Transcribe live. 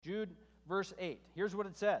Jude, verse 8. Here's what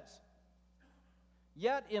it says.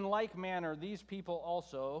 Yet in like manner, these people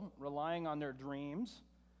also, relying on their dreams,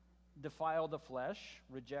 defile the flesh,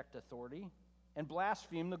 reject authority, and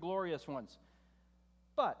blaspheme the glorious ones.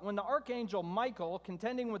 But when the archangel Michael,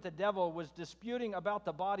 contending with the devil, was disputing about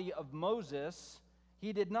the body of Moses,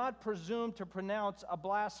 he did not presume to pronounce a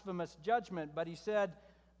blasphemous judgment, but he said,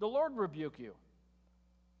 "The Lord rebuke you."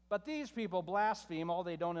 But these people blaspheme all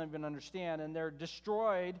they don't even understand, and they're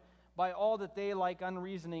destroyed by all that they, like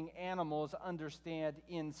unreasoning animals, understand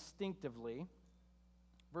instinctively.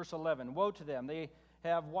 Verse 11, woe to them. They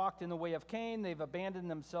have walked in the way of Cain. They've abandoned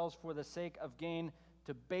themselves for the sake of gain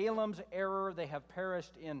to Balaam's error. They have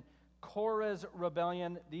perished in Korah's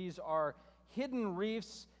rebellion. These are hidden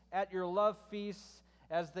reefs at your love feasts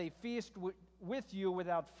as they feast with you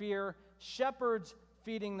without fear, shepherds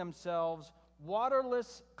feeding themselves,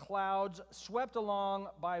 waterless clouds swept along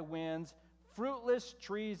by winds, fruitless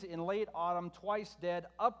trees in late autumn, twice dead,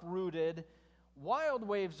 uprooted, wild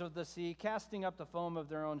waves of the sea, casting up the foam of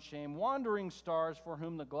their own shame, wandering stars for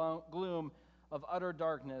whom the gloom of utter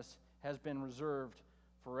darkness has been reserved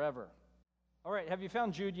forever. All right, have you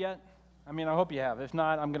found Jude yet? I hope you have. If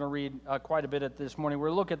not, I'm going to read quite a bit at this morning. We're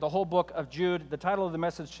going to look at the whole book of Jude. The title of the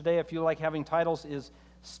message today, if you like having titles, is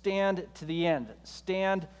Stand to the End.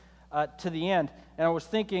 Stand to the end. And I was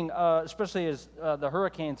thinking, especially as the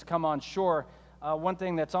hurricanes come on shore, one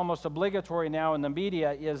thing that's almost obligatory now in the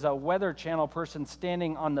media is a Weather Channel person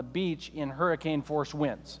standing on the beach in hurricane force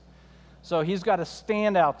winds. So he's got to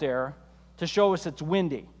stand out there to show us it's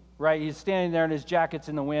windy, right? He's standing there and his jacket's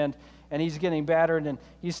in the wind, and he's getting battered, and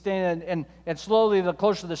he's standing, and slowly, the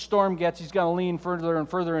closer the storm gets, he's going to lean further and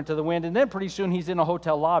further into the wind, and then pretty soon he's in a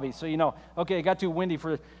hotel lobby. So okay, it got too windy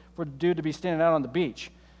for the dude to be standing out on the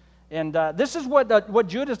beach. And this is what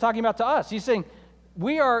Jude is talking about to us. He's saying,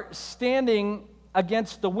 we are standing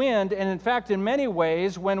against the wind, and in fact, in many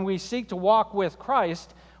ways, when we seek to walk with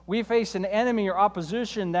Christ, we face an enemy or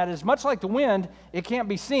opposition that is much like the wind. It can't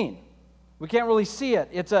be seen. We can't really see it.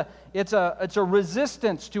 It's a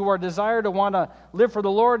resistance to our desire to want to live for the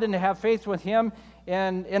Lord and to have faith with Him.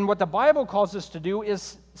 And what the Bible calls us to do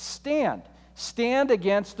is stand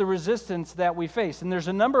against the resistance that we face. And there's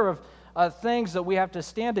a number of things that we have to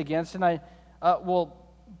stand against, and I will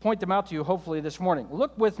point them out to you hopefully this morning.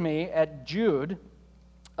 Look with me at Jude,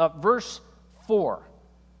 verse 4.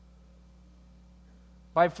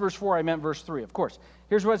 By verse 4, I meant verse 3, of course.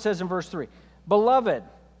 Here's what it says in verse 3. Beloved,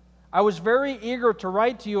 I was very eager to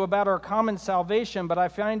write to you about our common salvation, but I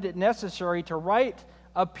find it necessary to write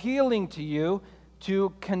appealing to you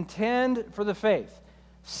to contend for the faith.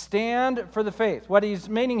 Stand for the faith. What he's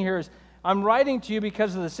meaning here is, I'm writing to you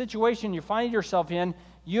because of the situation you find yourself in.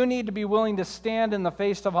 You need to be willing to stand in the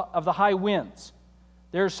face of the high winds.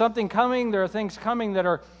 There's something coming. There are things coming that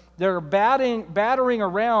are battering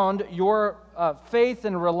around your faith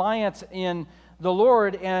and reliance in the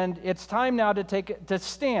Lord, and it's time now to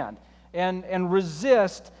stand and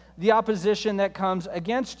resist the opposition that comes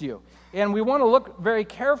against you. And we want to look very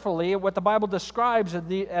carefully at what the Bible describes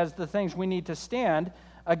as the things we need to stand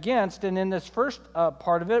against. And in this first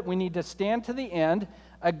part of it, we need to stand to the end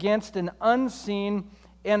against an unseen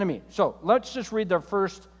enemy. So let's just read the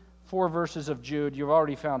first 4 verses of Jude. You've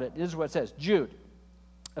already found it. This is what it says. Jude,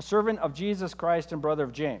 a servant of Jesus Christ and brother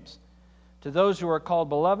of James, to those who are called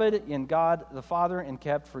beloved in God the Father and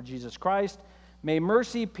kept for Jesus Christ, may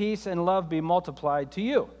mercy, peace, and love be multiplied to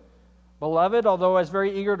you. Beloved, although I was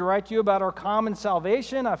very eager to write to you about our common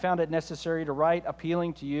salvation, I found it necessary to write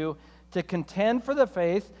appealing to you to contend for the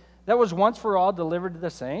faith that was once for all delivered to the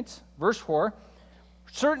saints. Verse 4,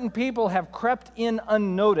 certain people have crept in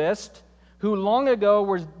unnoticed, who long ago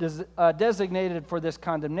were designated for this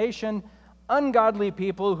condemnation, ungodly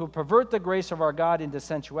people who pervert the grace of our God into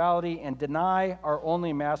sensuality and deny our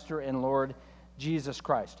only Master and Lord, Jesus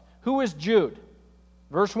Christ. Who is Jude?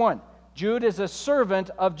 Verse 1, Jude is a servant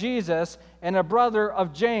of Jesus and a brother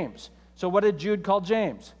of James. So what did Jude call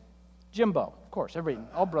James? Jimbo. Of course,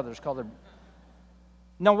 all brothers call them.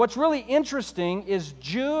 Now, what's really interesting is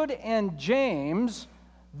Jude and James,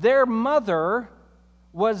 their mother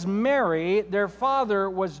was Mary, their father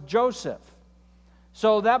was Joseph.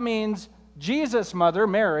 So that means Jesus' mother,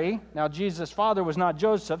 Mary, now Jesus' father was not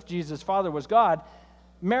Joseph, Jesus' father was God.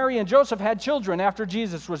 Mary and Joseph had children after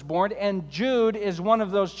Jesus was born, and Jude is one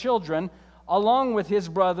of those children, along with his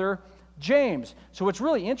brother James. So what's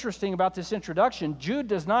really interesting about this introduction, Jude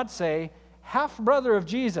does not say half-brother of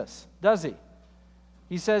Jesus, does he?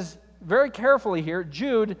 He says very carefully here,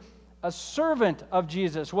 Jude, a servant of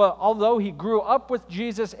Jesus. Well, although he grew up with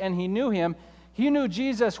Jesus and he knew him, he knew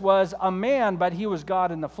Jesus was a man, but he was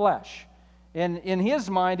God in the flesh. And in his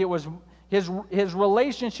mind, it was his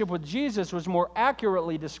relationship with Jesus was more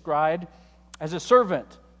accurately described as a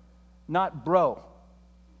servant, not bro.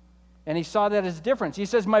 And he saw that as a difference. He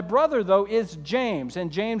says, my brother, though, is James.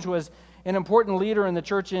 And James was an important leader in the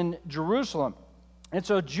church in Jerusalem. And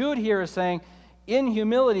so Jude here is saying, in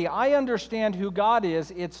humility, I understand who God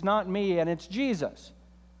is. It's not me, and it's Jesus,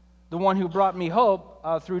 the one who brought me hope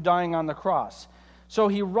through dying on the cross. So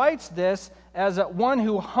he writes this as one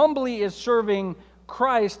who humbly is serving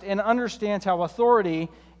Christ and understands how authority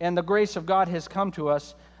and the grace of God has come to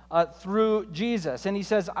us through Jesus. And he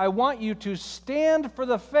says, I want you to stand for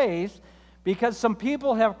the faith, because some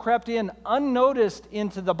people have crept in unnoticed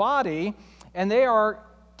into the body, and they are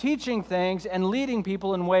teaching things and leading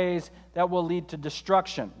people in ways that will lead to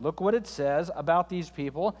destruction. Look what it says about these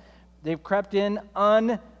people. They've crept in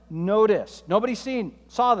unnoticed. Nobody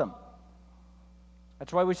saw them.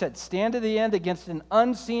 That's why we said, stand to the end against an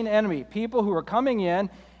unseen enemy. People who are coming in,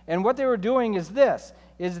 and what they were doing is this,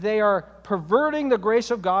 is they are perverting the grace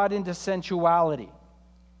of God into sensuality.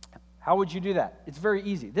 How would you do that? It's very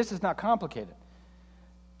easy. This is not complicated.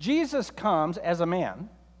 Jesus comes as a man.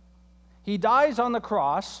 He dies on the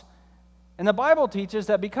cross, and the Bible teaches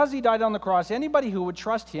that because he died on the cross, anybody who would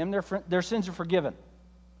trust him, their sins are forgiven.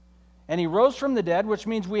 And he rose from the dead, which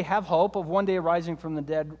means we have hope of one day rising from the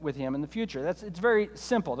dead with him in the future. It's very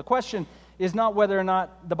simple. The question is not whether or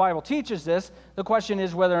not the Bible teaches this. The question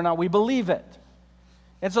is whether or not we believe it.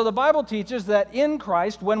 And so the Bible teaches that in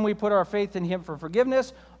Christ, when we put our faith in him for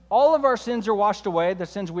forgiveness, all of our sins are washed away, the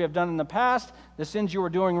sins we have done in the past, the sins you are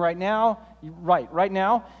doing right now,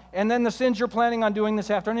 and then the sins you're planning on doing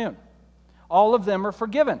this afternoon. All of them are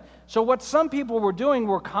forgiven. So what some people were doing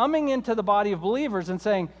were coming into the body of believers and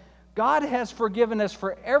saying, God has forgiven us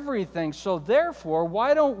for everything, so therefore,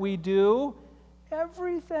 why don't we do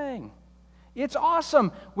everything? It's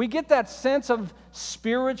awesome. We get that sense of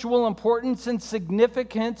spiritual importance and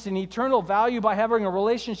significance and eternal value by having a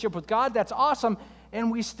relationship with God. That's awesome. And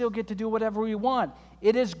we still get to do whatever we want.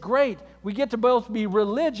 It is great. We get to both be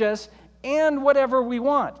religious and whatever we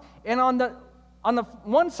want. And on the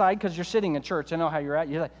one side, because you're sitting in church, I know how you're at,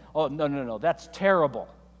 you're like, oh, no, that's terrible.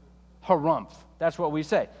 Harumph. That's what we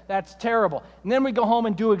say. That's terrible. And then we go home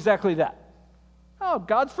and do exactly that. Oh,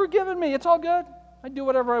 God's forgiven me. It's all good. I do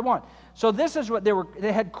whatever I want. So this is what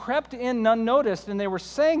they had crept in unnoticed, and they were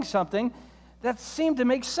saying something that seemed to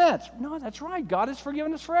make sense. No, that's right. God has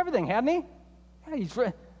forgiven us for everything, hadn't he?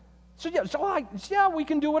 Yeah, we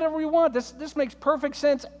can do whatever we want. This makes perfect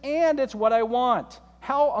sense, and it's what I want.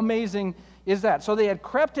 How amazing is that? So they had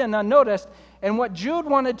crept in unnoticed, and what Jude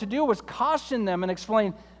wanted to do was caution them and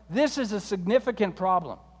explain, this is a significant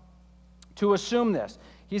problem to assume this.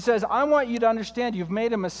 He says, I want you to understand you've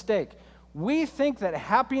made a mistake. We think that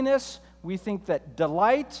happiness, we think that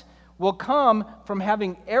delight will come from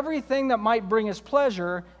having everything that might bring us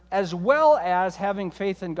pleasure, as well as having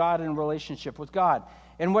faith in God and relationship with God.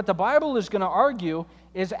 And what the Bible is going to argue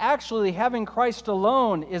is actually having Christ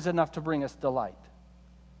alone is enough to bring us delight.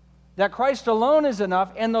 That Christ alone is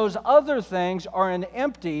enough, and those other things are an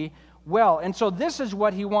empty well. And so this is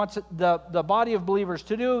what he wants the body of believers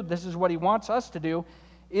to do. This is what he wants us to do,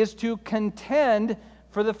 is to contend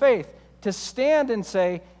for the faith. To stand and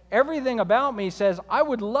say, everything about me says, I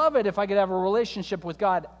would love it if I could have a relationship with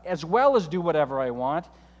God as well as do whatever I want.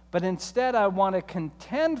 But instead, I want to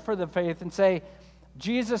contend for the faith and say,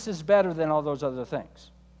 Jesus is better than all those other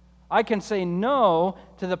things. I can say no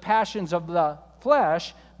to the passions of the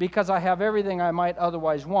flesh because I have everything I might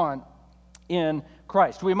otherwise want in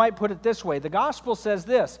Christ. We might put it this way. The gospel says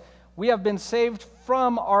this: we have been saved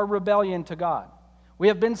from our rebellion to God. We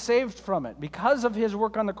have been saved from it. Because of his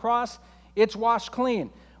work on the cross, it's washed clean.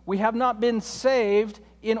 We have not been saved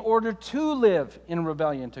in order to live in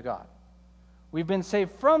rebellion to God. We've been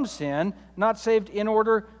saved from sin, not saved in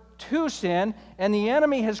order to sin, and the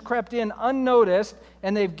enemy has crept in unnoticed,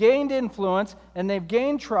 and they've gained influence, and they've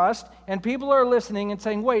gained trust, and people are listening and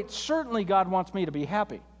saying, wait, certainly God wants me to be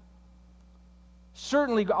happy.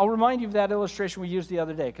 Certainly, I'll remind you of that illustration we used the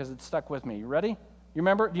other day because it stuck with me. You ready? Do you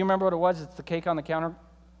remember what it was? It's the cake on the counter.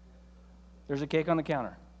 There's a cake on the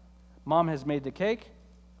counter. Mom has made the cake,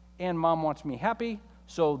 and Mom wants me happy,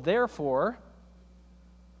 so therefore,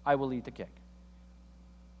 I will eat the cake.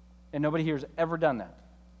 And nobody here has ever done that.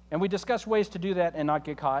 And we discussed ways to do that and not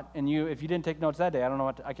get caught. And if you didn't take notes that day, I don't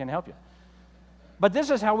know I can help you. But this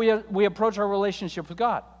is how we approach our relationship with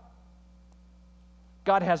God.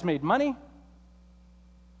 God has made money.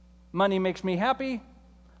 Money makes me happy.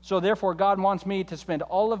 So therefore, God wants me to spend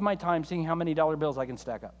all of my time seeing how many dollar bills I can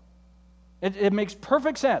stack up. It makes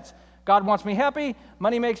perfect sense. God wants me happy.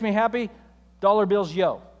 Money makes me happy. Dollar bills,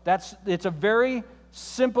 yo. It's a very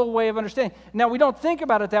simple way of understanding. Now, we don't think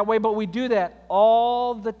about it that way, but we do that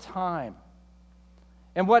all the time.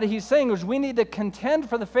 And what he's saying is we need to contend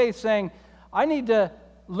for the faith, saying, I need to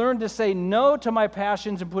learn to say no to my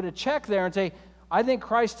passions and put a check there and say, I think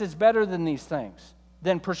Christ is better than these things,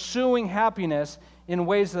 than pursuing happiness in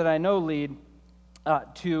ways that I know lead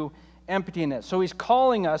to emptiness. So he's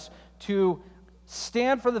calling us to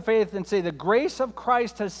stand for the faith and say the grace of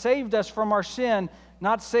Christ has saved us from our sin,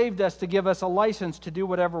 not saved us to give us a license to do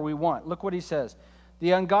whatever we want. Look what he says.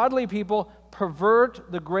 The ungodly people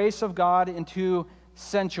pervert the grace of God into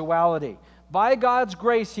sensuality. By God's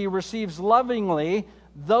grace, he receives lovingly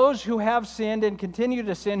those who have sinned and continue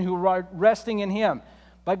to sin, who are resting in him.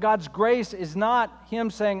 But God's grace is not him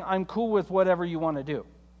saying, I'm cool with whatever you want to do.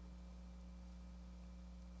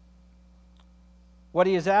 What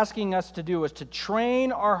he is asking us to do is to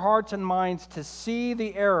train our hearts and minds to see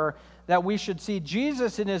the error, that we should see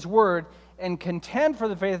Jesus in his word and contend for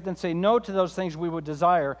the faith and say no to those things we would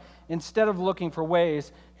desire, instead of looking for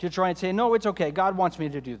ways to try and say, no, it's okay, God wants me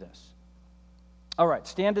to do this. All right,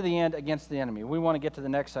 stand to the end against the enemy. We want to get to the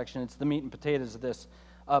next section. It's the meat and potatoes of this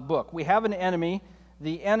book. We have an enemy.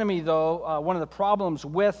 The enemy, though, one of the problems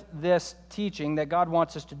with this teaching that God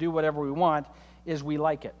wants us to do whatever we want is we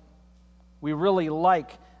like it. We really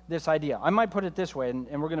like this idea. I might put it this way,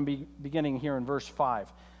 and we're going to be beginning here in verse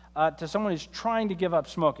 5. To someone who's trying to give up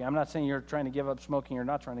smoking, I'm not saying you're trying to give up smoking or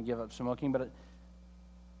not trying to give up smoking, but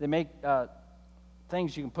they make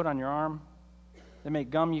things you can put on your arm. They make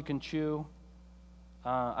gum you can chew.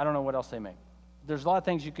 I don't know what else they make. There's a lot of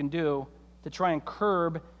things you can do to try and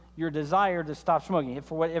curb your desire to stop smoking,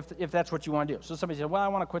 if that's what you want to do. So somebody said, well, I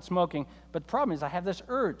want to quit smoking, but the problem is I have this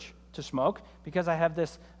urge to smoke because I have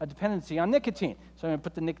this dependency on nicotine. So I'm going to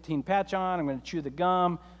put the nicotine patch on, I'm going to chew the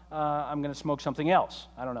gum, I'm going to smoke something else.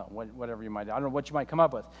 I don't know, whatever you might do. I don't know what you might come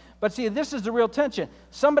up with. But see, this is the real tension.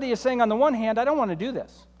 Somebody is saying on the one hand, I don't want to do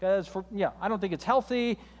this because, I don't think it's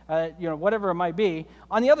healthy, whatever it might be.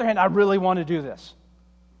 On the other hand, I really want to do this.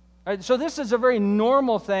 Right, so this is a very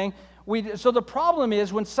normal thing. So the problem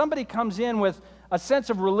is when somebody comes in with a sense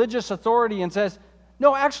of religious authority and says,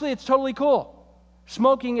 no, actually it's totally cool.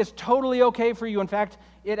 Smoking is totally okay for you. In fact,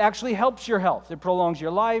 it actually helps your health. It prolongs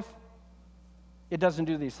your life. It doesn't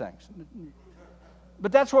do these things.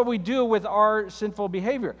 But that's what we do with our sinful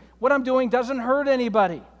behavior. What I'm doing doesn't hurt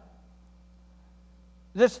anybody.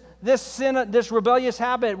 This sin, this rebellious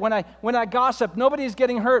habit, when I gossip, nobody's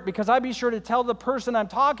getting hurt because I be sure to tell the person I'm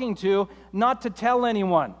talking to not to tell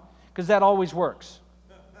anyone, because that always works.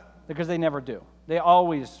 Because they never do. They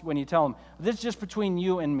always, when you tell them, this is just between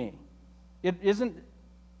you and me. It isn't,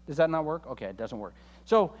 does that not work? Okay, it doesn't work.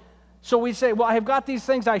 So we say, well, I have got these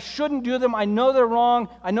things, I shouldn't do them, I know they're wrong,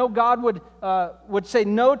 I know God would say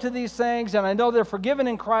no to these things, and I know they're forgiven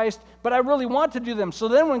in Christ, but I really want to do them. So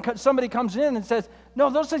then when somebody comes in and says, no,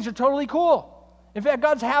 those things are totally cool. In fact,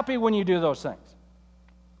 God's happy when you do those things.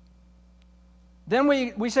 Then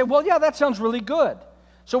we say, well, yeah, that sounds really good.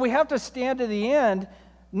 So we have to stand to the end,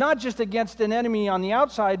 not just against an enemy on the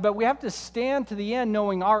outside, but we have to stand to the end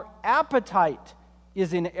knowing our appetite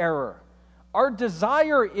is in error. Our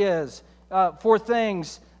desire is for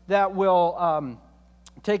things that will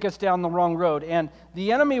take us down the wrong road. And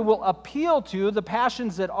the enemy will appeal to the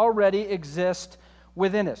passions that already exist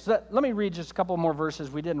within us. Let me read just a couple more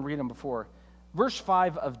verses. We didn't read them before. Verse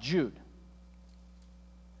 5 of Jude.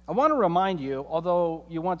 I want to remind you, although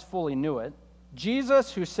you once fully knew it,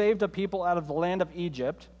 Jesus, who saved a people out of the land of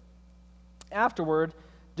Egypt, afterward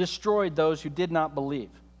destroyed those who did not believe.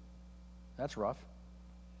 That's rough.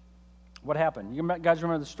 What happened? You guys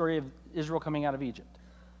remember the story of Israel coming out of Egypt?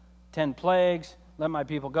 10 plagues, let my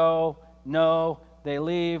people go. No, they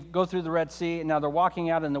leave, go through the Red Sea, and now they're walking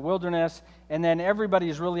out in the wilderness, and then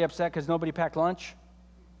everybody's really upset because nobody packed lunch.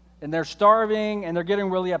 And they're starving, and they're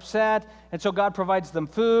getting really upset, and so God provides them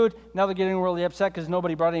food. Now they're getting really upset because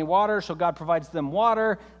nobody brought any water, so God provides them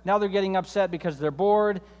water. Now they're getting upset because they're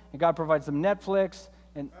bored, and God provides them Netflix.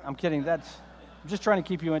 And I'm kidding, I'm just trying to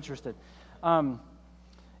keep you interested.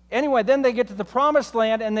 Anyway, then they get to the promised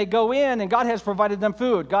land, and they go in, and God has provided them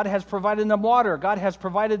food. God has provided them water. God has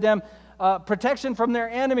provided them protection from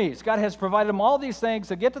their enemies. God has provided them all these things.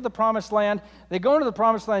 They get to the promised land. They go into the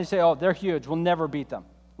promised land and say, oh, they're huge. We'll never beat them.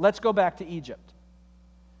 Let's go back to Egypt.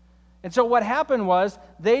 And so what happened was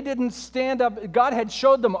they didn't stand up. God had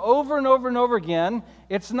showed them over and over and over again,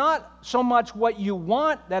 it's not so much what you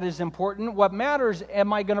want that is important. What matters,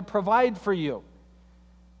 am I going to provide for you?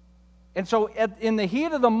 And so in the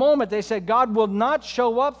heat of the moment, they said, God will not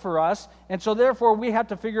show up for us, and so therefore we have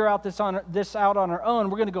to figure out this out on our own.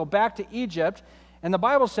 We're going to go back to Egypt. And the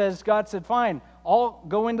Bible says, God said, fine, all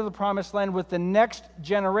go into the promised land with the next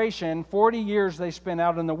generation. 40 years they spent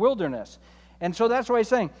out in the wilderness. And so that's why he's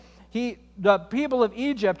saying, the people of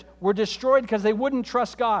Egypt were destroyed because they wouldn't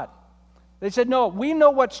trust God. They said, no, we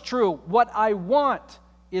know what's true. What I want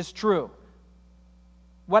is true.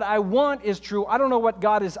 What I want is true. I don't know what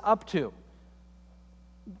God is up to.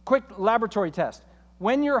 Quick laboratory test.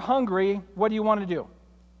 When you're hungry, what do you want to do?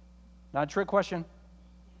 Not a trick question.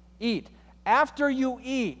 Eat. After you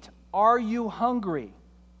eat, are you hungry?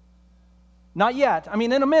 Not yet. I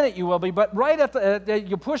mean, in a minute you will be, but right at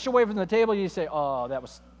you push away from the table, you say, oh,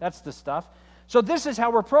 that's the stuff. So this is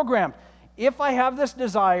how we're programmed. If I have this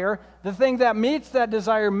desire, the thing that meets that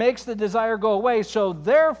desire makes the desire go away, so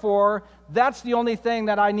therefore, that's the only thing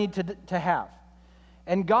that I need to have.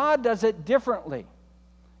 And God does it differently.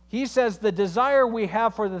 He says the desire we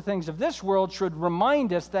have for the things of this world should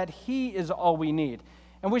remind us that He is all we need.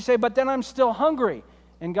 And we say, but then I'm still hungry.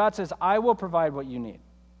 And God says, I will provide what you need.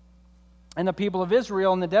 And the people of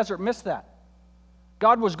Israel in the desert missed that.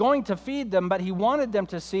 God was going to feed them, but He wanted them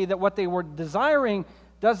to see that what they were desiring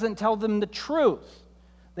doesn't tell them the truth.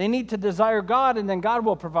 They need to desire God, and then God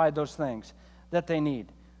will provide those things that they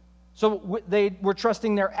need. So they were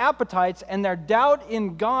trusting their appetites, and their doubt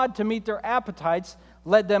in God to meet their appetites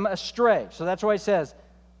led them astray. So that's why He says,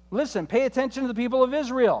 listen, pay attention to the people of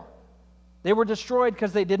Israel. They were destroyed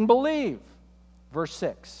because they didn't believe. Verse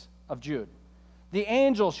 6 of Jude. The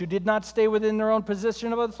angels who did not stay within their own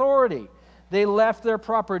position of authority, they left their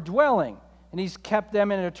proper dwelling, and He's kept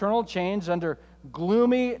them in eternal chains under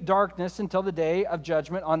gloomy darkness until the day of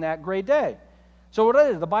judgment on that great day. So what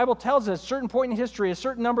is it? The Bible tells us at a certain point in history, a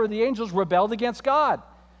certain number of the angels rebelled against God.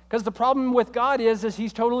 Because the problem with God is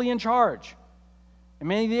He's totally in charge. And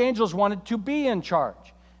many of the angels wanted to be in charge.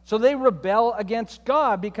 So they rebel against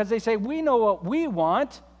God because they say, we know what we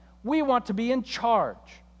want. We want to be in charge.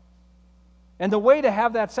 And the way to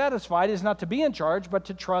have that satisfied is not to be in charge, but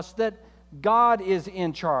to trust that God is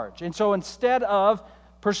in charge. And so instead of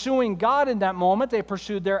pursuing God in that moment, they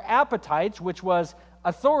pursued their appetites, which was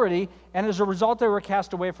authority, and as a result, they were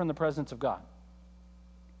cast away from the presence of God.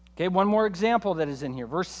 Okay, one more example that is in here.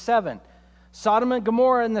 Verse 7. Sodom and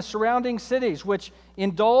Gomorrah and the surrounding cities, which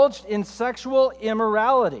indulged in sexual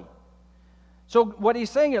immorality. So what he's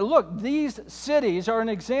saying is, look, these cities are an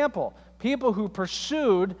example. People who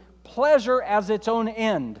pursued pleasure as its own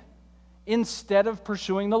end instead of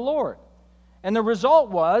pursuing the Lord. And the result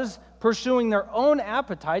was pursuing their own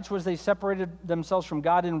appetites was they separated themselves from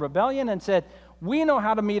God in rebellion and said, we know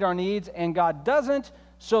how to meet our needs and God doesn't,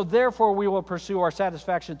 so therefore we will pursue our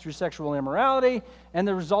satisfaction through sexual immorality, and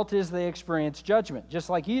the result is they experience judgment.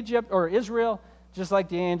 Just like Egypt or Israel, just like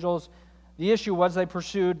the angels, the issue was they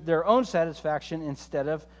pursued their own satisfaction instead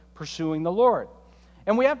of pursuing the Lord.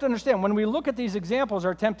 And we have to understand, when we look at these examples,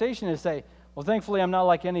 our temptation is to say, well, thankfully I'm not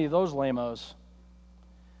like any of those lamos.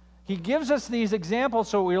 He gives us these examples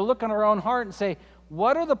so we look in our own heart and say,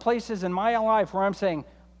 what are the places in my life where I'm saying,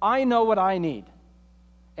 I know what I need?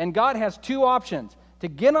 And God has two options, to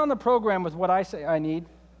get on the program with what I say I need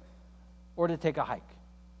or to take a hike.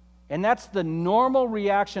 And that's the normal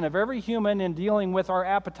reaction of every human in dealing with our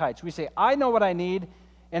appetites. We say, I know what I need,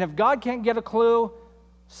 and if God can't get a clue,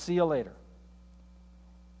 see you later.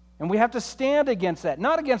 And we have to stand against that,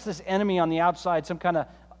 not against this enemy on the outside, some kind of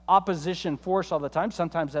opposition force all the time.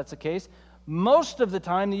 Sometimes that's the case. Most of the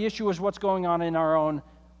time, the issue is what's going on in our own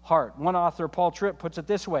heart. One author, Paul Tripp, puts it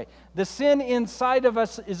this way: the sin inside of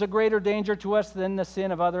us is a greater danger to us than the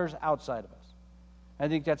sin of others outside of us. I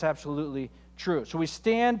think that's absolutely true. So we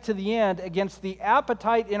stand to the end against the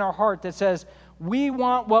appetite in our heart that says, we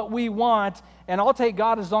want what we want, and I'll take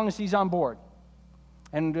God as long as He's on board.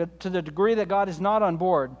 And to the degree that God is not on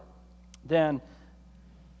board, then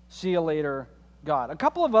see you later, God. A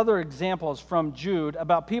couple of other examples from Jude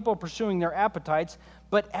about people pursuing their appetites,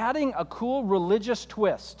 but adding a cool religious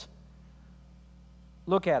twist.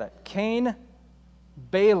 Look at it. Cain,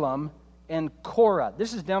 Balaam, and Korah.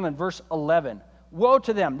 This is down in verse 11. Woe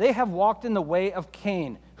to them. They have walked in the way of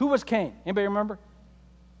Cain. Who was Cain? Anybody remember?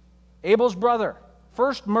 Abel's brother,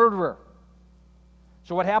 first murderer.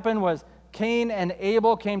 So what happened was Cain and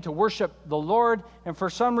Abel came to worship the Lord, and for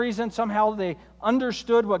some reason, somehow they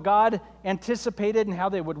understood what God anticipated and how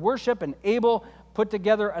they would worship, and Abel put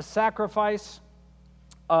together a sacrifice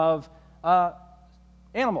of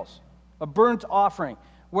animals, a burnt offering,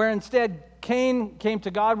 where instead Cain came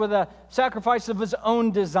to God with a sacrifice of his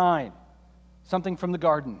own design, something from the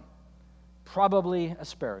garden, probably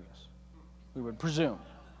asparagus, we would presume,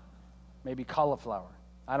 maybe cauliflower.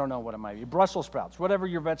 I don't know what it might be. Brussels sprouts, whatever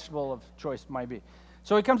your vegetable of choice might be.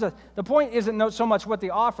 So he comes to, the point isn't so much what they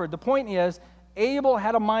offered. The point is, Abel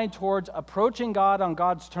had a mind towards approaching God on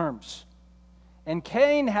God's terms. And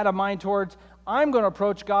Cain had a mind towards, I'm going to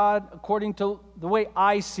approach God according to the way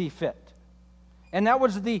I see fit. And that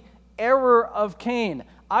was the error of Cain.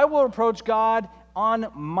 I will approach God on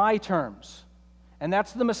my terms. And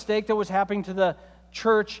that's the mistake that was happening to the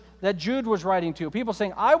church that Jude was writing to. People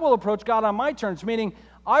saying, I will approach God on my terms, meaning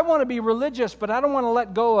I want to be religious, but I don't want to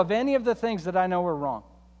let go of any of the things that I know are wrong.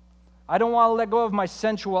 I don't want to let go of my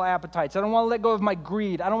sensual appetites. I don't want to let go of my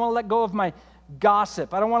greed. I don't want to let go of my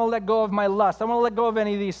gossip. I don't want to let go of my lust. I don't want to let go of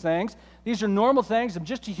any of these things. These are normal things. I'm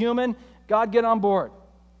just a human. God, get on board.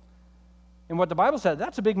 And what the Bible said,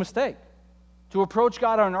 that's a big mistake. To approach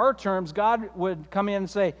God on our terms, God would come in and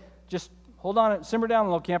say, just hold on, simmer down,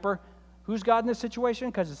 little camper. Who's God in this situation?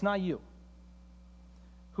 Because it's not you.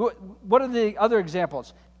 What are the other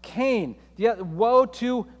examples? Cain. Woe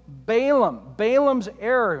to Balaam. Balaam's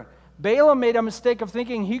error. Balaam made a mistake of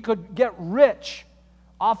thinking he could get rich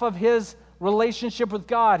off of his relationship with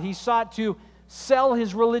God. He sought to sell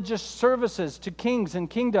his religious services to kings and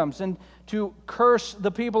kingdoms and to curse the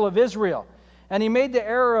people of Israel. And he made the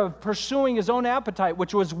error of pursuing his own appetite,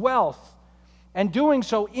 which was wealth, and doing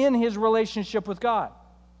so in his relationship with God.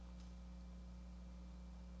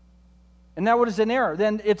 And that was an error.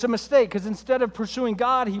 Then it's a mistake, because instead of pursuing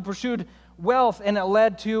God, he pursued wealth, and it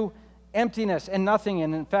led to emptiness and nothing.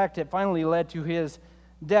 And in fact, it finally led to his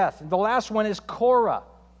death. The last one is Korah.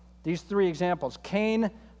 These three examples, Cain,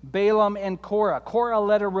 Balaam, and Korah. Korah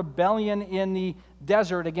led a rebellion in the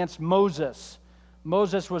desert against Moses.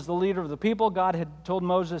 Moses was the leader of the people. God had told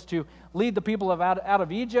Moses to lead the people out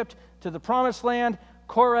of Egypt to the promised land.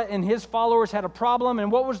 Korah and his followers had a problem.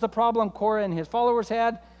 And what was the problem Korah and his followers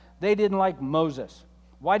had? They didn't like Moses.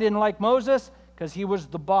 Why didn't like Moses? Because he was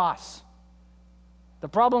the boss. The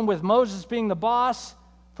problem with Moses being the boss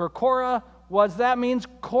for Korah was that means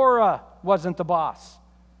Korah wasn't the boss.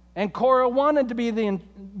 And Korah wanted to be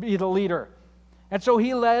the leader. And so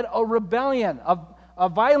he led a rebellion, a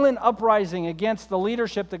violent uprising against the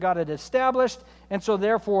leadership that God had established. And so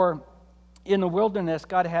therefore, in the wilderness,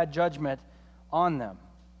 God had judgment on them.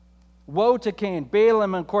 Woe to Cain,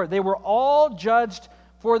 Balaam, and Korah. They were all judged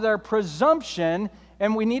for their presumption.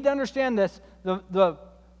 And we need to understand this.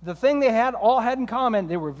 The thing they all had in common,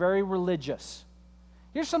 they were very religious.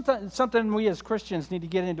 Here's something we as Christians need to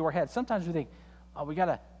get into our heads. Sometimes we think, oh, we got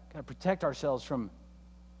to protect ourselves from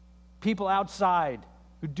people outside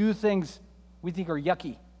who do things we think are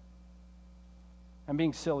yucky. I'm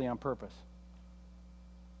being silly on purpose.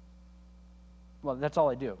 Well, that's all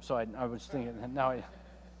I do. So I was thinking,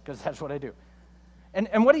 because that's what I do.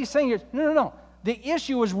 And what he's saying is, no. The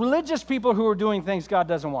issue is religious people who are doing things God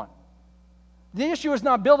doesn't want. The issue is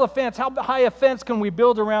not build a fence. How high a fence can we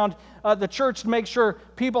build around the church to make sure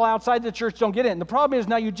people outside the church don't get in? The problem is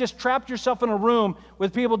now you just trapped yourself in a room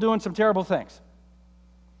with people doing some terrible things.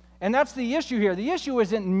 And that's the issue here. The issue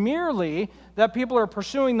isn't merely that people are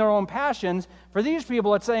pursuing their own passions. For these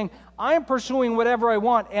people, it's saying, I'm pursuing whatever I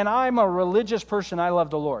want, and I'm a religious person. I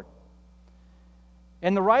love the Lord.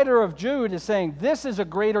 And the writer of Jude is saying, this is a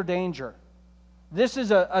greater danger. This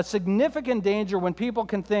is a significant danger when people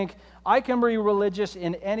can think, I can be religious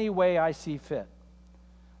in any way I see fit.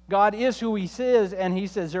 God is who he is, and he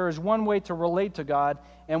says there is one way to relate to God,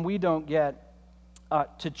 and we don't get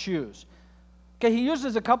to choose. Okay, he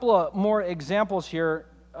uses a couple of more examples here.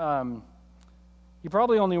 He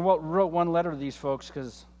probably only wrote one letter to these folks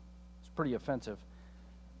because it's pretty offensive.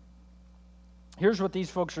 Here's what these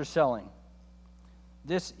folks are selling.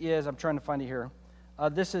 This is, I'm trying to find it here.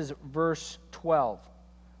 This is verse 12.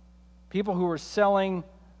 People who are selling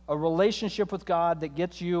a relationship with God that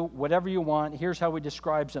gets you whatever you want. Here's how he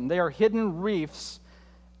describes them. They are hidden reefs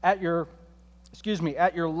at your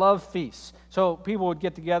love feasts. So people would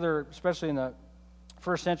get together, especially in the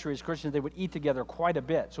first century as Christians, they would eat together quite a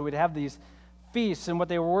bit. So we'd have these feasts, and what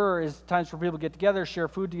they were is times for people to get together, share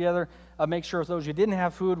food together, make sure those who didn't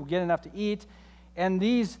have food would get enough to eat. And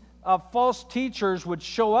these false teachers would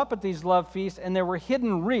show up at these love feasts, and there were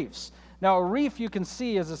hidden reefs. Now, a reef you can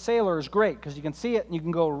see as a sailor is great because you can see it and you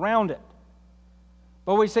can go around it.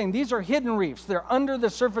 But what he's saying, these are hidden reefs. They're under the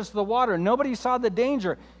surface of the water. Nobody saw the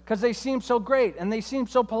danger because they seem so great and they seem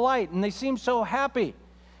so polite and they seem so happy.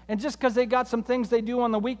 And just because they got some things they do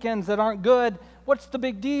on the weekends that aren't good, what's the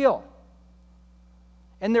big deal?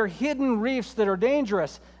 And they're hidden reefs that are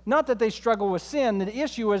dangerous. Not that they struggle with sin. The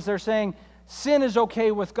issue is they're saying sin is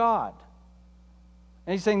okay with God.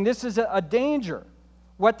 And he's saying this is a danger.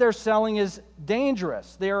 What they're selling is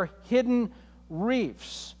dangerous. They are hidden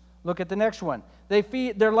reefs. Look at the next one.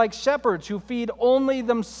 They're like shepherds who feed only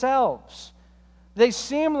themselves. They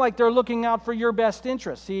seem like they're looking out for your best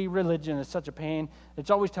interest. See, religion is such a pain. It's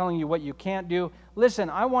always telling you what you can't do. Listen,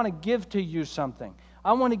 I want to give to you something.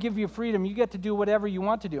 I want to give you freedom. You get to do whatever you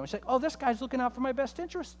want to do. And say, oh, this guy's looking out for my best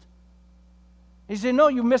interest. He said, no,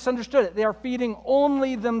 you misunderstood it. They are feeding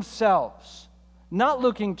only themselves, not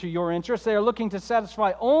looking to your interest. They are looking to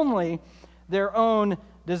satisfy only their own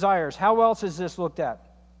desires. How else is this looked at?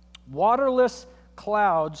 Waterless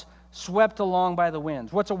clouds swept along by the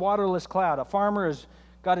winds. What's a waterless cloud? A farmer has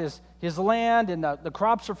got his land, and the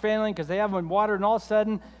crops are failing because they haven't been watered, and all of a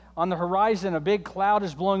sudden, on the horizon, a big cloud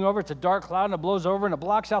is blowing over. It's a dark cloud, and it blows over, and it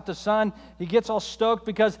blocks out the sun. He gets all stoked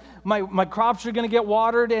because my crops are going to get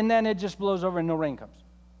watered, and then it just blows over, and no rain comes.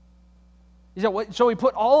 He said, so he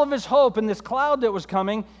put all of his hope in this cloud that was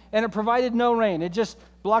coming, and it provided no rain. It just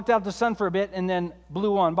blocked out the sun for a bit and then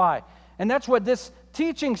blew on by. And that's what this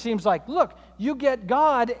teaching seems like. Look, you get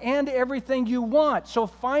God and everything you want, so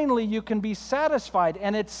finally you can be satisfied.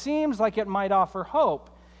 And it seems like it might offer hope.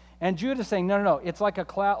 And Judah is saying, no, it's like a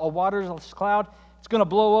cloud, a waterless cloud. It's going to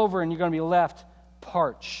blow over and you're going to be left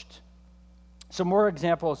parched. Some more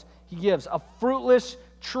examples he gives. A fruitless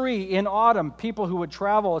tree in autumn. People who would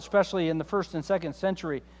travel, especially in the 1st and 2nd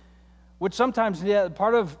century, would sometimes,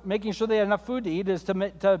 part of making sure they had enough food to eat is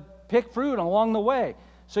to pick fruit along the way.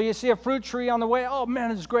 So you see a fruit tree on the way, oh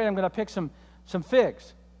man, this is great, I'm going to pick some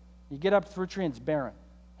figs. You get up to the fruit tree and it's barren,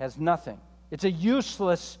 has nothing. It's a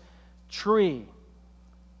useless tree.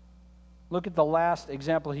 Look at the last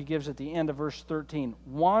example he gives at the end of verse 13.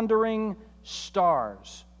 Wandering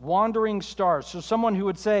stars. Wandering stars. So someone who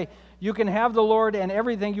would say, you can have the Lord and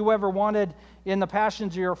everything you ever wanted in the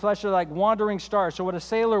passions of your flesh are like wandering stars. So what a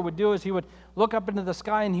sailor would do is he would look up into the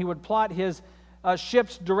sky and he would plot his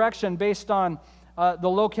ship's direction based on the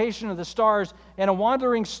location of the stars. And a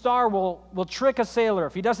wandering star will trick a sailor.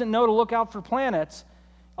 If he doesn't know to look out for planets,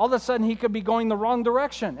 all of a sudden he could be going the wrong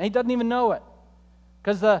direction. And he doesn't even know it.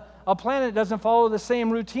 Because a planet doesn't follow the same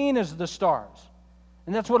routine as the stars.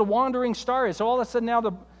 And that's what a wandering star is. So all of a sudden now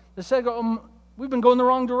the sailor goes, we've been going the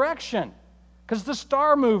wrong direction because the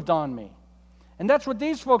star moved on me. And that's what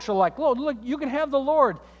these folks are like. Look, you can have the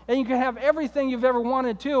Lord and you can have everything you've ever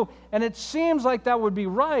wanted to, and it seems like that would be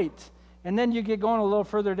right. And then you get going a little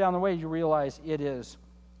further down the way, you realize it is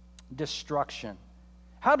destruction.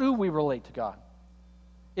 How do we relate to God?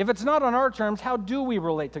 If it's not on our terms, how do we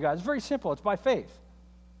relate to God? It's very simple. It's by faith.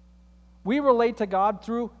 We relate to God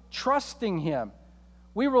through trusting Him.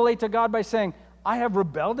 We relate to God by saying, I have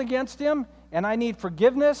rebelled against Him, and I need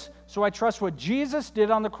forgiveness, so I trust what Jesus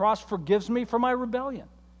did on the cross forgives me for my rebellion.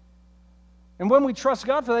 And when we trust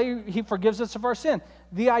God for that, He forgives us of our sin.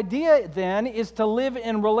 The idea then is to live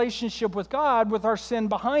in relationship with God with our sin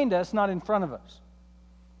behind us, not in front of us.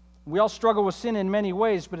 We all struggle with sin in many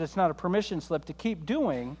ways, but it's not a permission slip to keep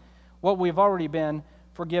doing what we've already been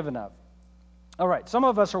forgiven of. All right, some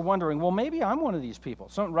of us are wondering, well, maybe I'm one of these people.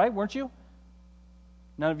 So, right, weren't you?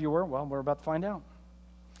 None of you were? Well, we're about to find out.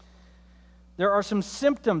 There are some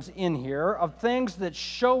symptoms in here of things that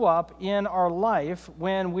show up in our life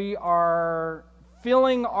when we are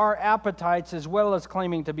filling our appetites as well as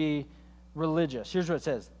claiming to be religious. Here's what it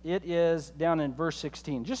says. It is down in verse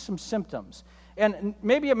 16, just some symptoms. And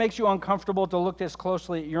maybe it makes you uncomfortable to look this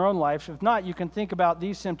closely at your own life. If not, you can think about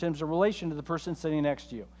these symptoms in relation to the person sitting next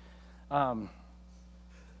to you.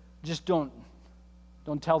 Just don't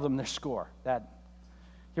tell them their score.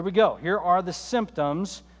 Here we go. Here are the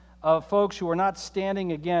symptoms of folks who are not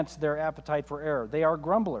standing against their appetite for error. They are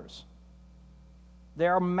grumblers. They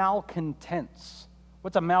are malcontents.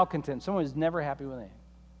 What's a malcontent? Someone who's never happy with anything.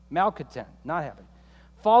 Malcontent, not happy.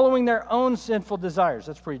 Following their own sinful desires.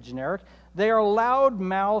 That's pretty generic. They are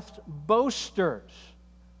loud-mouthed boasters.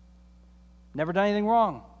 Never done anything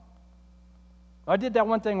wrong. I did that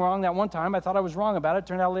one thing wrong that one time. I thought I was wrong about it.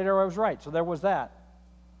 Turned out later I was right. So there was that.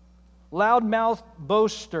 Loud-mouthed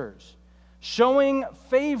boasters. Showing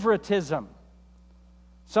favoritism.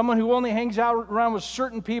 Someone who only hangs out around with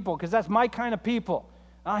certain people because that's my kind of people.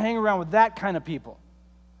 I hang around with that kind of people.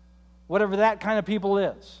 Whatever that kind of people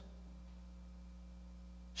is.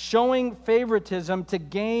 Showing favoritism to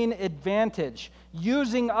gain advantage.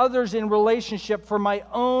 Using others in relationship for my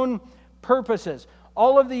own purposes.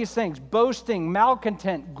 All of these things, boasting,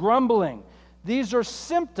 malcontent, grumbling, these are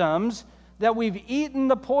symptoms that we've eaten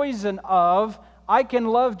the poison of. I can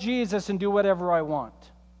love Jesus and do whatever I want.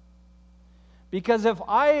 Because if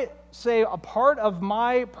I say a part of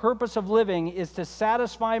my purpose of living is to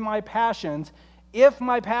satisfy my passions, if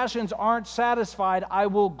my passions aren't satisfied, I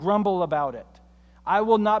will grumble about it. I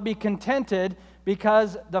will not be contented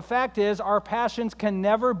because the fact is our passions can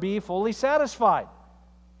never be fully satisfied.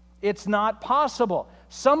 It's not possible.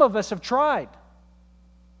 Some of us have tried.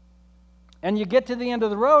 And you get to the end of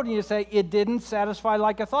the road and you say, it didn't satisfy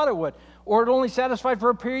like I thought it would. Or it only satisfied for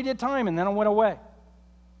a period of time and then it went away.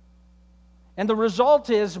 And the result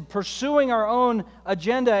is pursuing our own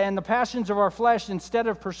agenda and the passions of our flesh instead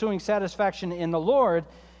of pursuing satisfaction in the Lord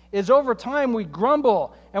is over time we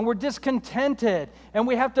grumble and we're discontented and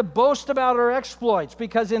we have to boast about our exploits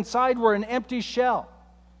because inside we're an empty shell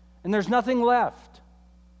and there's nothing left.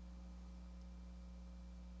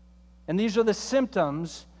 And these are the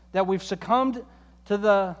symptoms that we've succumbed to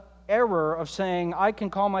the error of saying, I can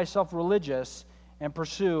call myself religious and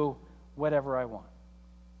pursue whatever I want.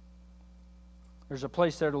 There's a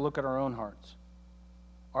place there to look at our own hearts.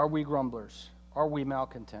 Are we grumblers? Are we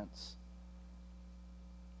malcontents?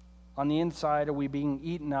 On the inside, are we being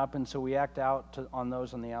eaten up, and so we act out on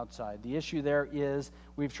those on the outside? The issue there is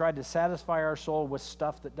we've tried to satisfy our soul with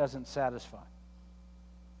stuff that doesn't satisfy.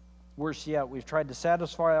 Worse yet, we've tried to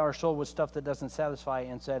satisfy our soul with stuff that doesn't satisfy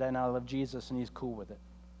and said, and I love Jesus, and he's cool with it.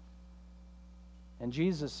 And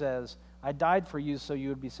Jesus says, I died for you so you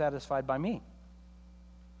would be satisfied by me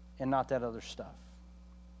and not that other stuff.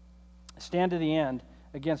 Stand to the end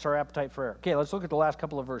against our appetite for error. Okay, let's look at the last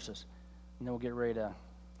couple of verses, and then we'll get ready to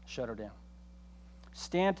shut her down.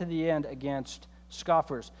 Stand to the end against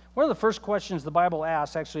scoffers. One of the first questions the Bible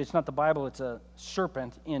asks, actually it's not the Bible, it's a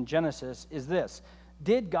serpent in Genesis, is this: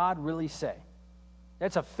 did God really say?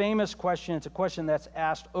 That's a famous question. It's a question that's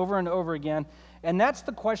asked over and over again. And that's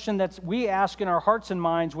the question that we ask in our hearts and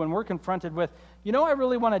minds when we're confronted with, I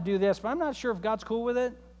really want to do this, but I'm not sure if God's cool with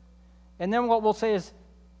it. And then what we'll say is,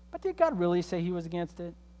 but did God really say he was against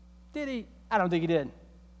it? Did he? I don't think he did.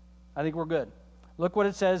 I think we're good. Look what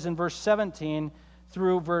it says in verse 17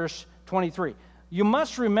 through verse 23. You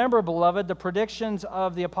must remember, beloved, the predictions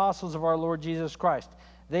of the apostles of our Lord Jesus Christ.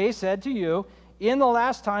 They said to you, in the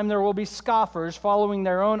last time there will be scoffers following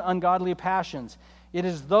their own ungodly passions. It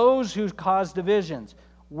is those who cause divisions,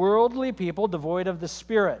 worldly people devoid of the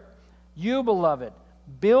Spirit. You, beloved,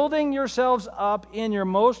 building yourselves up in your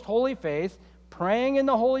most holy faith, praying in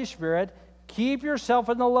the Holy Spirit, keep yourself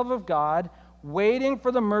in the love of God, waiting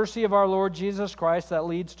for the mercy of our Lord Jesus Christ that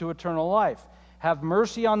leads to eternal life. Have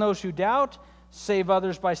mercy on those who doubt, save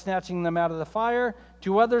others by snatching them out of the fire.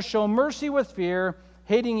 To others show mercy with fear,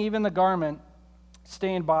 hating even the garment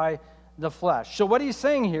stained by the flesh. So what he's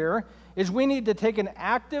saying here is we need to take an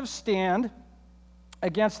active stand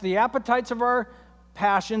against the appetites of our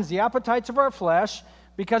passions, the appetites of our flesh,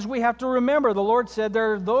 because we have to remember the Lord said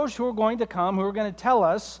there are those who are going to come who are going to tell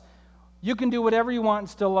us you can do whatever you want and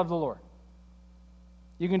still love the Lord.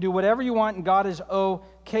 You can do whatever you want and God is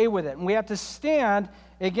okay with it. And we have to stand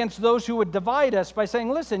against those who would divide us by saying,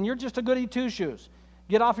 listen, you're just a goody two-shoes.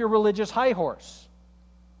 Get off your religious high horse.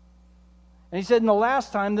 And he said in the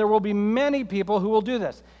last time there will be many people who will do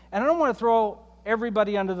this. And I don't want to throw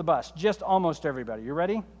everybody under the bus, just almost everybody. You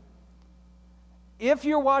ready? If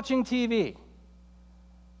you're watching TV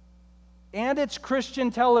and it's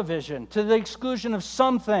Christian television to the exclusion of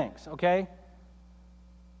some things, okay?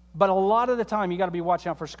 But a lot of the time you got to be watching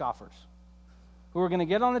out for scoffers who are going to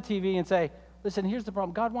get on the TV and say, listen, here's the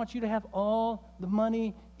problem. God wants you to have all the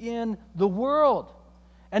money in the world.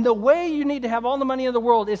 And the way you need to have all the money in the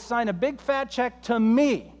world is sign a big fat check to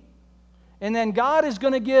me. And then God is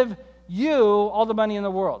going to give you all the money in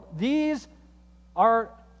the world. These are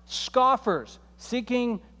scoffers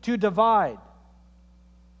seeking to divide.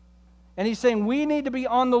 And he's saying we need to be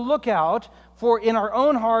on the lookout for in our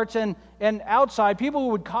own hearts and outside people who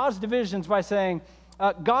would cause divisions by saying,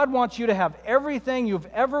 God wants you to have everything you've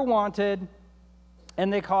ever wanted,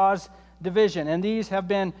 and they cause division. And these have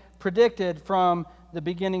been predicted from the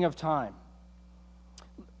beginning of time.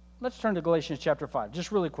 Let's turn to Galatians chapter 5,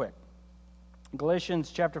 just really quick.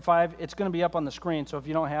 Galatians chapter 5, it's going to be up on the screen, so if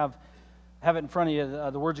you don't have it in front of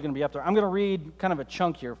you, the words are going to be up there. I'm going to read kind of a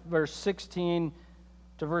chunk here, verse 16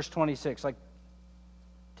 to verse 26, like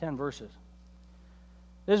 10 verses.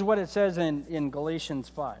 This is what it says in Galatians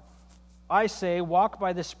 5. I say, walk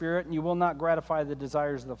by the Spirit, and you will not gratify the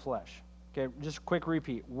desires of the flesh. Okay, just a quick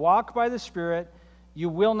repeat. Walk by the Spirit, you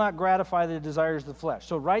will not gratify the desires of the flesh.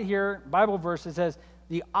 So right here, Bible verse, it says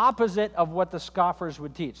the opposite of what the scoffers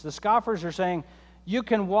would teach. The scoffers are saying you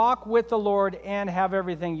can walk with the Lord and have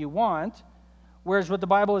everything you want, whereas what the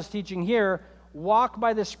Bible is teaching here, walk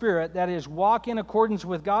by the Spirit, that is, walk in accordance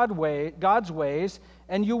with God's ways,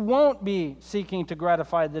 and you won't be seeking to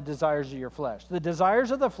gratify the desires of your flesh. The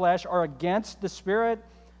desires of the flesh are against the Spirit.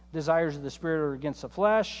 Desires of the Spirit are against the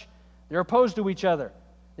flesh. They're opposed to each other.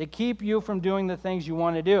 They keep you from doing the things you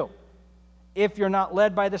want to do. If you're not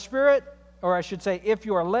led by the Spirit, or I should say, if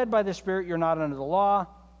you are led by the Spirit, you're not under the law.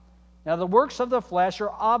 Now, the works of the flesh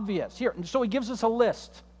are obvious. Here, so he gives us a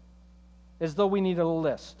list. as though we needed a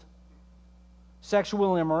list.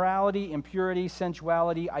 Sexual immorality, impurity,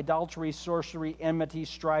 sensuality, idolatry, sorcery, enmity,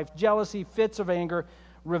 strife, jealousy, fits of anger,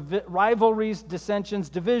 rivalries, dissensions,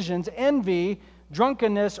 divisions, envy,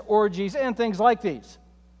 drunkenness, orgies, and things like these.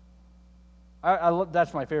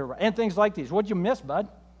 That's my favorite. And things like these. What'd you miss, bud?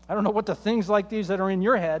 I don't know what the things like these that are in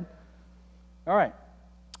your head. All right.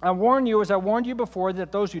 I warn you, as I warned you before,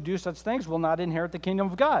 that those who do such things will not inherit the kingdom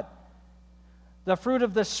of God. The fruit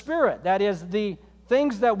of the Spirit, that is, the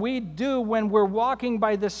things that we do when we're walking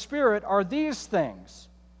by the Spirit, are these things: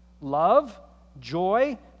 love,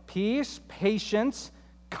 joy, peace, patience,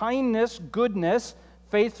 kindness, goodness,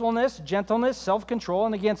 faithfulness, gentleness, self-control,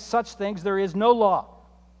 and against such things there is no law.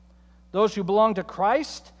 Those who belong to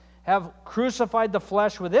Christ have crucified the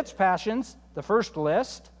flesh with its passions, the first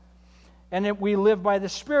list, and if we live by the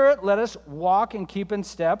Spirit, let us walk and keep in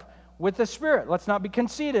step with the Spirit. Let's not be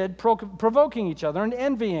conceited, provoking each other and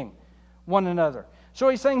envying one another. So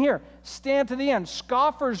he's saying here, stand to the end.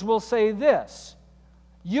 Scoffers will say this: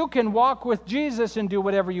 you can walk with Jesus and do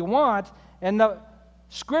whatever you want, and the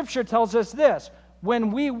Scripture tells us this: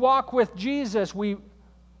 when we walk with Jesus, we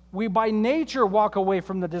by nature walk away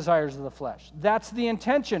from the desires of the flesh. That's the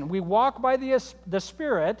intention. We walk by the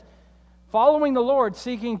Spirit, following the Lord,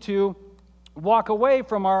 seeking to walk away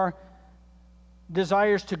from our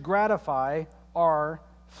desires to gratify our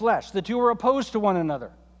flesh. The two are opposed to one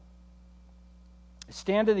another.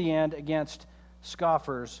 Stand to the end against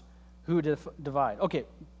scoffers who divide. Okay,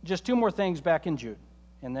 just two more things back in Jude,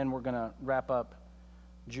 and then we're going to wrap up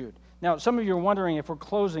Jude. Now, some of you are wondering if we're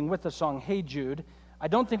closing with the song, Hey Jude. I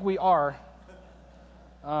don't think we are.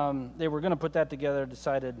 They were going to put that together,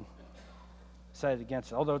 decided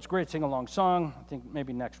against it. Although it's a great sing-along song, I think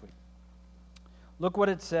maybe next week. Look what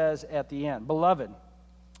it says at the end. Beloved,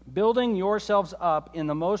 building yourselves up in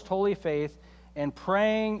the most holy faith and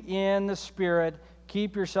praying in the Spirit,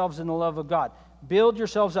 keep yourselves in the love of God. Build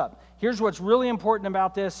yourselves up. Here's what's really important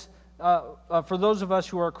about this for those of us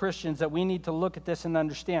who are Christians, that we need to look at this and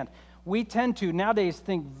understand. We tend to nowadays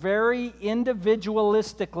think very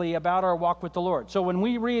individualistically about our walk with the Lord. So when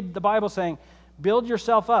we read the Bible saying, build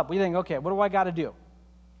yourself up, we think, okay, what do I got to do?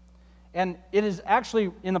 And it is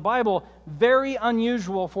actually, in the Bible, very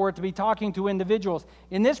unusual for it to be talking to individuals.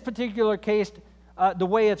 In this particular case, the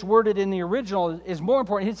way it's worded in the original is more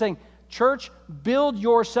important. He's saying, church, build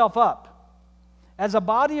yourself up. As a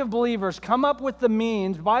body of believers, come up with the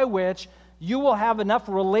means by which you will have enough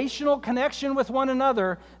relational connection with one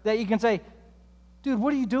another that you can say, dude,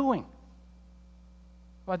 what are you doing?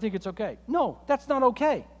 Well, I think it's okay. No, that's not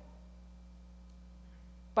okay.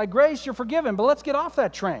 By grace, you're forgiven, but let's get off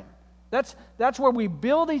that train. That's where we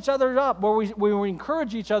build each other up, where we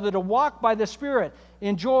encourage each other to walk by the Spirit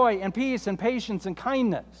in joy and peace and patience and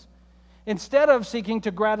kindness, instead of seeking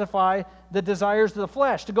to gratify the desires of the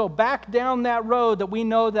flesh, to go back down that road that we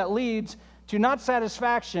know that leads to not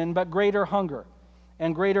satisfaction, but greater hunger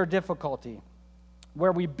and greater difficulty,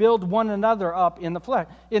 where we build one another up in the flesh,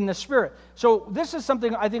 in the Spirit. So this is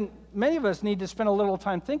something I think many of us need to spend a little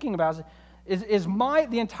time thinking about. Is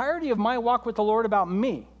the entirety of my walk with the Lord about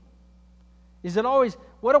me? Is it always,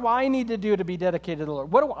 what do I need to do to be dedicated to the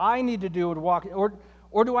Lord? What do I need to do to walk?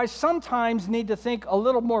 Or do I sometimes need to think a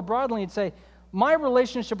little more broadly and say, my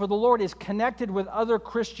relationship with the Lord is connected with other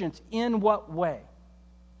Christians in what way?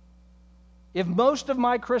 If most of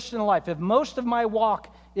my Christian life, if most of my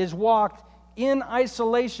walk is walked in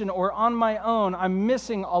isolation or on my own, I'm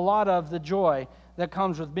missing a lot of the joy that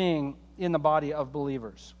comes with being in the body of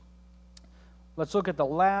believers. Let's look at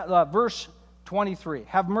the verse 23.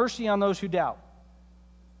 Have mercy on those who doubt.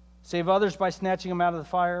 Save others by snatching them out of the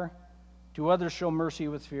fire. To others show mercy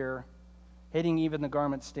with fear, hating even the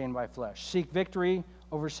garment stained by flesh. Seek victory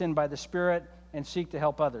over sin by the Spirit and seek to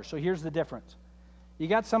help others. So here's the difference. You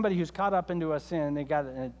got somebody who's caught up into a sin,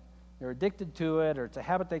 they're addicted to it, or it's a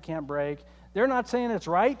habit they can't break. They're not saying it's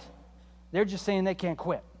right. They're just saying they can't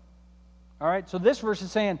quit. All right? So this verse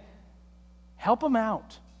is saying, help them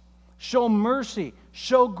out. Show mercy.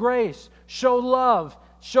 Show grace. Show love.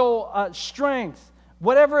 Show strength.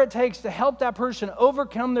 Whatever it takes to help that person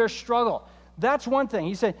overcome their struggle. That's one thing.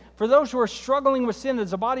 He said, for those who are struggling with sin,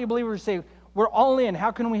 as a body of believers, say, we're all in. How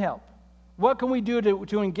can we help? What can we do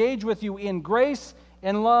to engage with you in grace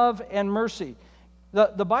and love and mercy?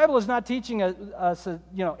 The Bible is not teaching us,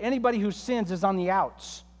 anybody who sins is on the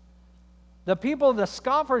outs. The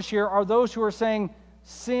scoffers here are those who are saying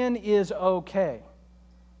sin is okay.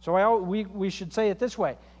 So we should say it this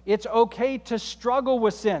way. It's okay to struggle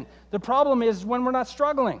with sin. The problem is when we're not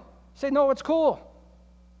struggling. Say, no, it's cool.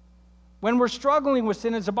 When we're struggling with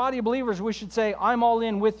sin as a body of believers, we should say, I'm all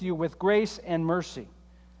in with you with grace and mercy.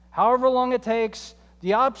 However long it takes,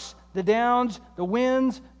 the ups, the downs, the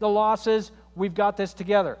wins, the losses, we've got this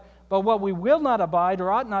together. But what we will not abide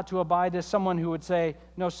or ought not to abide is someone who would say,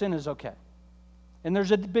 no, sin is okay. And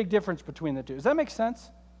there's a big difference between the two. Does that make sense?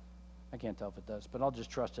 I can't tell if it does, but I'll just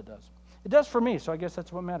trust it does. It does for me, so I guess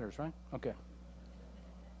that's what matters, right? Okay.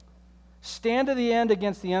 Stand to the end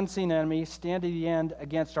against the unseen enemy. Stand to the end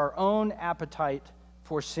against our own appetite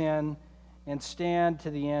for sin. And stand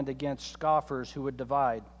to the end against scoffers who would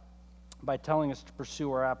divide by telling us to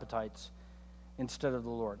pursue our appetites instead of the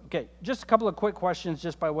Lord. Okay, just a couple of quick questions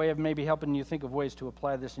just by way of maybe helping you think of ways to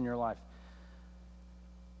apply this in your life.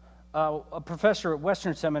 A professor at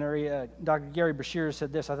Western Seminary, Dr. Gary Bashir,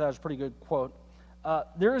 said this. I thought it was a pretty good quote.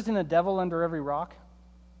 There isn't a devil under every rock,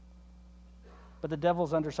 but the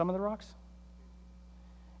devil's under some of the rocks.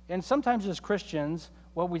 And sometimes as Christians,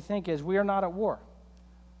 what we think is we are not at war.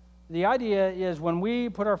 The idea is when we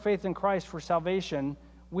put our faith in Christ for salvation,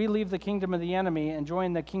 we leave the kingdom of the enemy and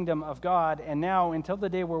join the kingdom of God. And now, until the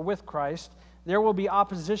day we're with Christ, there will be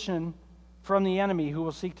opposition from the enemy who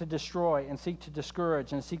will seek to destroy and seek to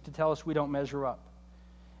discourage and seek to tell us we don't measure up.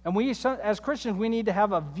 And we, as Christians, we need to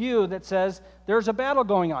have a view that says there's a battle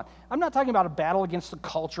going on. I'm not talking about a battle against the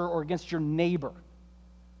culture or against your neighbor.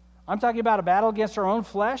 I'm talking about a battle against our own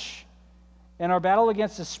flesh and our battle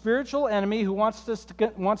against a spiritual enemy who wants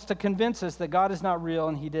to convince us that God is not real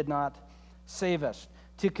and he did not save us.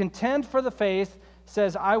 To contend for the faith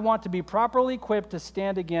says, I want to be properly equipped to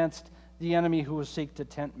stand against the enemy who will seek to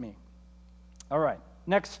tempt me. All right,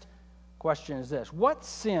 next question is this. What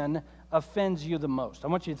sin offends you the most? I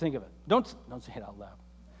want you to think of it. Don't say it out loud.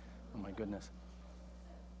 Oh, my goodness.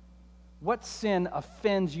 What sin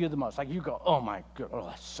offends you the most? Like you go, oh, my God, oh,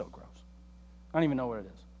 that's so gross. I don't even know what it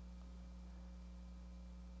is.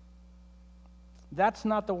 That's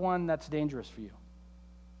not the one that's dangerous for you.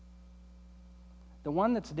 The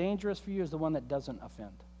one that's dangerous for you is the one that doesn't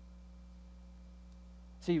offend.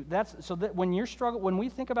 See, when we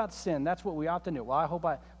think about sin, that's what we ought to do. Well, I hope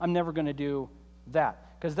I'm never going to do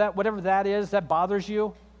that. Because whatever that is, that bothers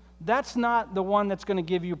you, that's not the one that's going to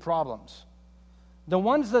give you problems. The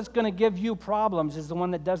ones that's going to give you problems is the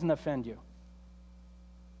one that doesn't offend you.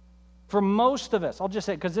 For most of us, I'll just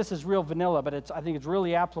say, because this is real vanilla, but I think it's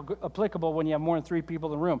really applicable when you have more than 3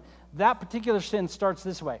 people in the room. That particular sin starts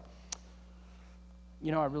this way.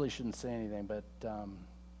 You know, I really shouldn't say anything, but,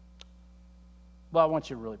 I want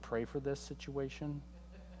you to really pray for this situation.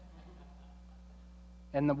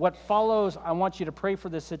 And what follows, I want you to pray for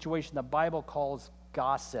this situation, the Bible calls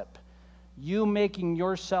gossip. You making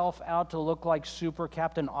yourself out to look like super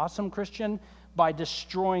Captain Awesome Christian by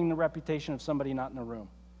destroying the reputation of somebody not in the room.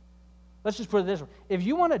 Let's just put it this way. If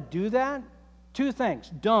you want to do that, 2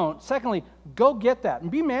 things. Don't. Secondly, go get that.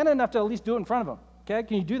 And be man enough to at least do it in front of them. Okay?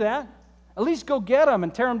 Can you do that? At least go get them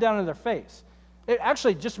and tear them down in their face.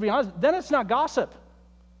 Actually, just to be honest, then it's not gossip.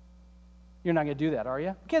 You're not going to do that, are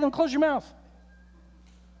you? Okay, then close your mouth.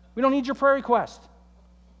 We don't need your prayer request.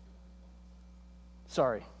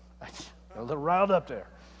 Sorry. I got a little riled up there.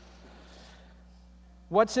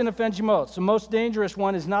 What sin offends you most? The most dangerous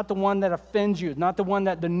one is not the one that offends you, not the one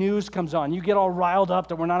that the news comes on. You get all riled up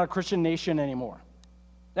that we're not a Christian nation anymore.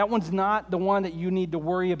 That one's not the one that you need to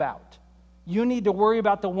worry about. You need to worry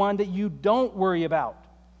about the one that you don't worry about.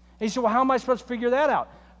 And you say, well, how am I supposed to figure that out?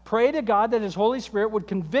 Pray to God that His Holy Spirit would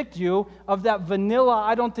convict you of that vanilla,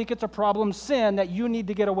 I don't think it's a problem sin that you need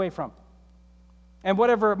to get away from. And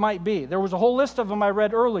whatever it might be. There was a whole list of them I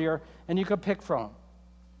read earlier, and you could pick from them.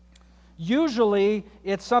 Usually,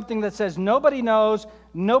 it's something that says nobody knows,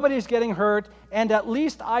 nobody's getting hurt, and at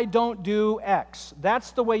least I don't do X.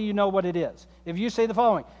 That's the way you know what it is. If you say the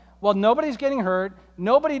following, well, nobody's getting hurt,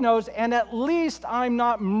 nobody knows, and at least I'm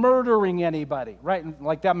not murdering anybody, right?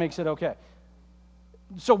 Like that makes it okay.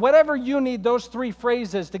 So whatever you need those 3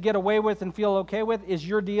 phrases to get away with and feel okay with is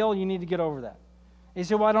your deal. You need to get over that. And you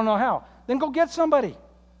say, well, I don't know how. Then go get somebody.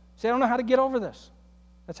 Say, I don't know how to get over this.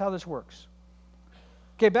 That's how this works.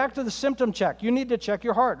 Okay, back to the symptom check. You need to check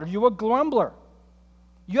your heart. Are you a grumbler?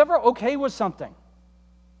 You ever okay with something?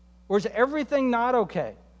 Or is everything not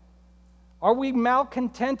okay? Are we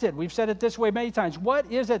malcontented? We've said it this way many times.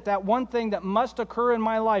 What is it, that one thing that must occur in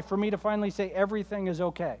my life for me to finally say everything is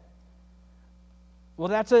okay? Well,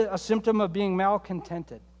 that's a symptom of being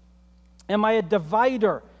malcontented. Am I a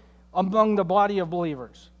divider among the body of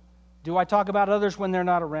believers? Do I talk about others when they're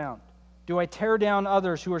not around? Do I tear down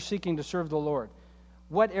others who are seeking to serve the Lord?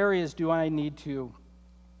 What areas do I need to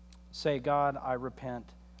say, God, I repent,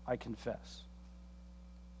 I confess?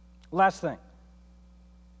 Last thing.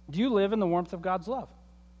 Do you live in the warmth of God's love?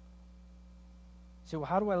 You say, well,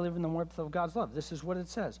 how do I live in the warmth of God's love? This is what it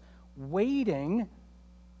says. Waiting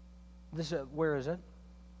Where is it?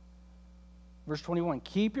 Verse 21,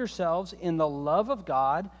 keep yourselves in the love of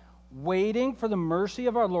God, waiting for the mercy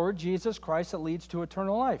of our Lord Jesus Christ that leads to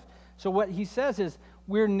eternal life. So what he says is,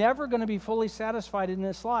 we're never going to be fully satisfied in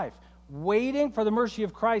this life. Waiting for the mercy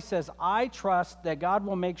of Christ says, I trust that God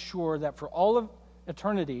will make sure that for all of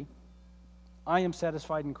eternity, I am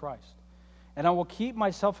satisfied in Christ. And I will keep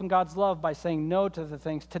myself in God's love by saying no to the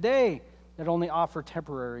things today that only offer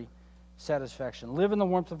temporary satisfaction. Live in the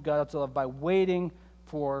warmth of God's love by waiting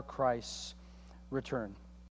for Christ's return.